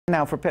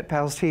Now for Pet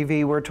Pals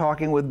TV, we're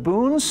talking with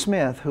Boone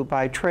Smith, who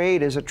by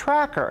trade is a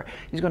tracker.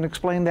 He's going to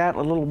explain that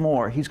a little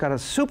more. He's got a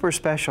super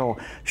special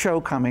show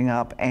coming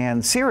up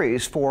and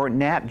series for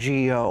Nat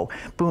Geo.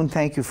 Boone,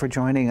 thank you for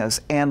joining us.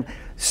 And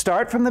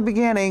start from the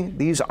beginning.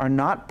 These are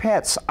not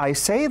pets. I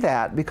say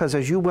that because,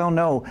 as you well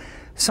know,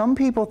 some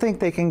people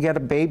think they can get a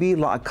baby,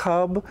 a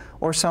cub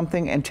or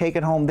something, and take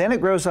it home. Then it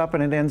grows up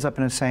and it ends up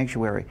in a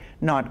sanctuary.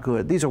 Not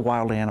good. These are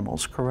wild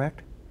animals,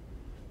 correct?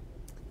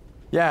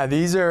 Yeah,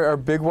 these are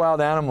big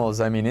wild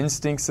animals. I mean,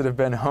 instincts that have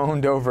been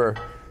honed over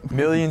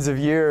millions of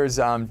years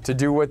to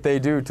do what they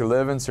do, to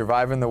live and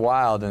survive in the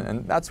wild,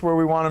 and that's where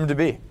we want them to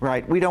be.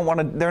 Right. We don't want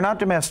to, they're not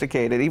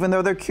domesticated. Even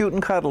though they're cute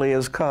and cuddly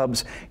as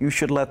cubs, you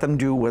should let them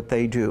do what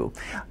they do.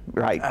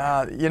 Right.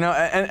 You know,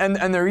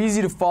 and they're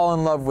easy to fall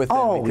in love with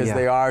them because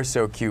they are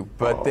so cute,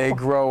 but they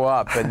grow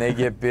up and they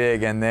get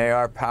big and they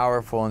are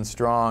powerful and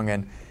strong,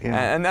 and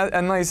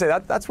like I say,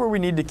 that's where we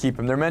need to keep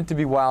them. They're meant to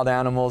be wild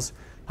animals.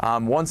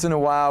 Once in a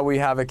while we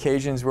have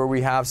occasions where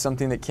we have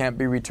something that can't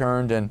be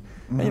returned, and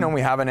you know,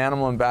 we have an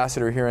animal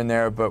ambassador here and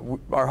there, but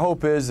our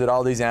hope is that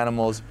all these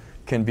animals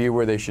can be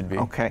where they should be.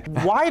 Okay.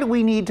 Why do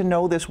we need to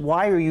know this?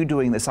 Why are you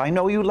doing this? I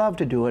know you love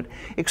to do it.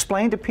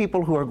 Explain to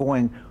people who are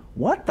going,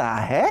 what the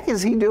heck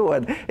is he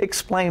doing?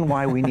 Explain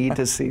why we need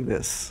to see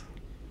this.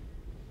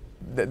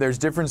 There's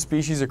different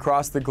species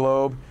across the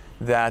globe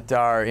that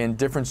are in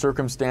different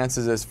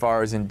circumstances as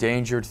far as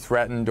endangered,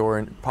 threatened,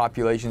 or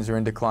populations are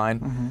in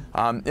decline.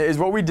 Is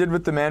what we did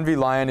with the Man v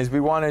Lion is we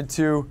wanted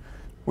to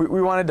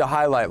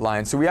highlight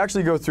lions. So we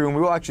actually go through and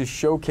we will actually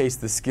showcase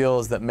the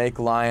skills that make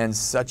lions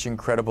such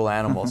incredible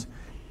animals.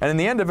 And in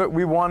the end of it,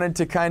 we wanted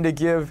to kind of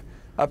give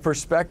a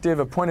perspective,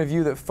 a point of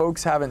view that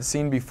folks haven't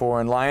seen before.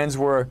 And lions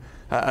were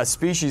a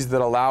species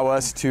that allow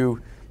us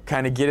to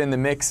kind of get in the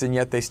mix, and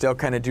yet they still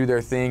kind of do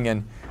their thing.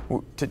 And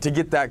to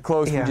get that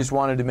close, we just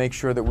wanted to make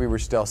sure that we were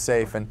still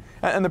safe. And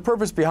the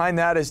purpose behind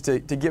that is to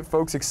get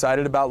folks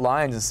excited about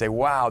lions and say,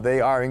 wow,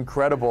 they are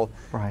incredible.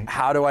 Right.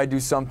 How do I do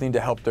something to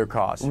help their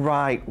cause?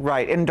 Right,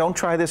 right. And don't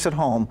try this at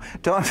home.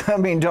 Don't, I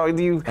mean, don't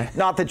you,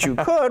 not that you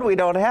could, we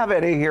don't have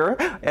any here,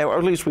 or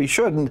at least we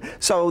shouldn't.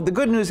 So the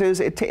good news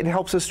is it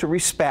helps us to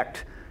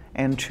respect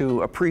and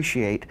to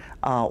appreciate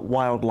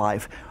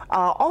wildlife.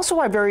 Also,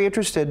 I'm very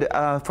interested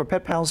for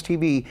Pet Pals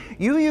TV,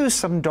 you use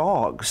some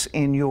dogs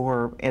in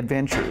your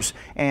adventures,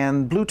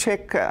 and blue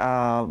tick,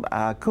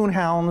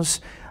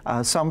 coonhounds,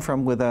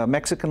 some with a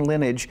Mexican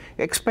lineage.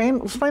 Explain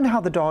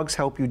how the dogs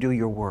help you do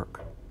your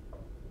work.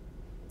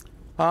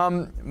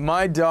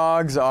 My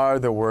dogs are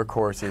the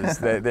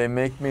workhorses. They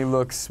make me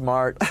look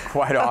smart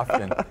quite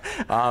often.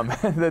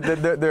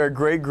 They're a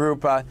great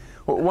group.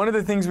 One of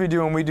the things we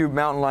do when we do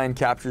mountain lion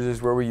captures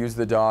is where we use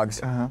the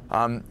dogs.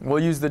 We'll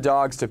use the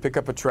dogs to pick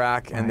up a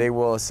track, and they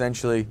will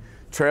essentially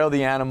trail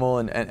the animal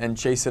and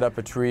chase it up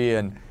a tree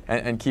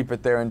and keep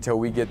it there until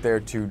we get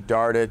there to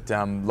dart it,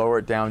 lower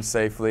it down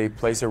safely,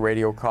 place a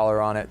radio collar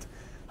on it.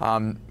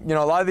 You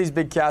know, a lot of these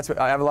big cats,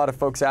 I have a lot of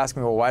folks ask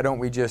me, well, why don't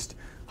we just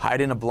hide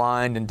in a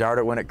blind and dart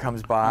it when it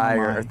comes by,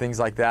 or things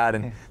like that.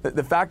 And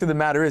the fact of the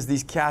matter is,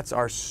 these cats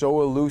are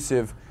so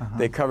elusive.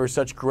 They cover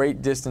such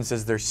great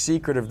distances. They're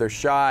secretive. They're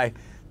shy.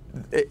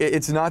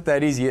 It's not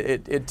that easy.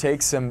 It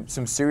takes some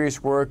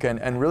serious work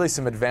and really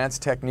some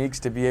advanced techniques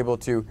to be able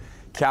to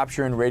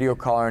capture and radio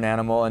collar an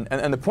animal.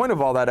 And the point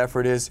of all that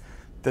effort is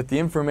that the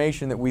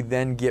information that we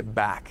then get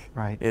back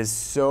is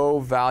so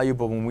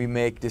valuable when we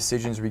make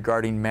decisions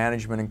regarding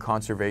management and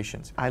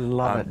conservation. I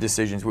love it.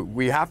 Decisions.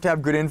 We have to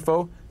have good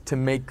info to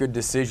make good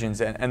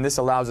decisions, and this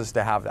allows us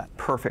to have that.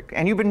 Perfect.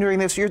 And you've been doing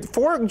this, you're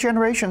 4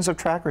 generations of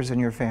trackers in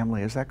your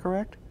family, is that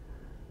correct?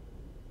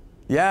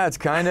 Yeah, it's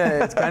kind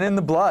of in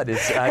the blood.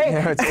 It's you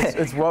know,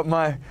 it's what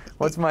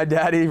my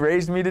daddy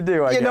raised me to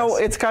do, I guess. You know,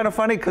 it's kind of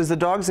funny because the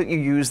dogs that you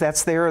use,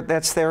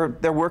 they're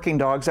working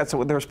dogs. That's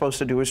what they're supposed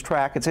to do, is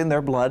track. It's in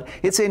their blood.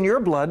 It's in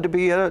your blood to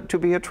be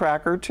a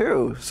tracker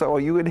too. So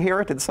you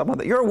inherited some of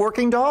that. You're a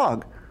working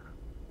dog.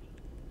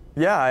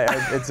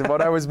 Yeah, it's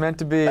what I was meant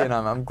to be, and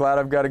I'm glad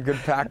I've got a good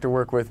pack to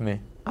work with me.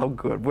 Oh,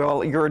 good.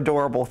 Well, you're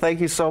adorable. Thank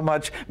you so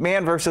much.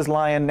 Man versus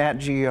Lion, Nat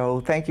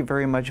Geo. Thank you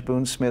very much,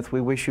 Boone Smith. We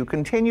wish you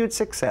continued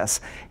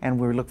success, and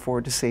we look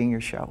forward to seeing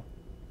your show.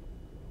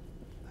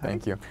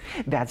 Thank you.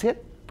 That's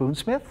it. Boone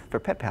Smith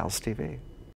for Pet Pals TV.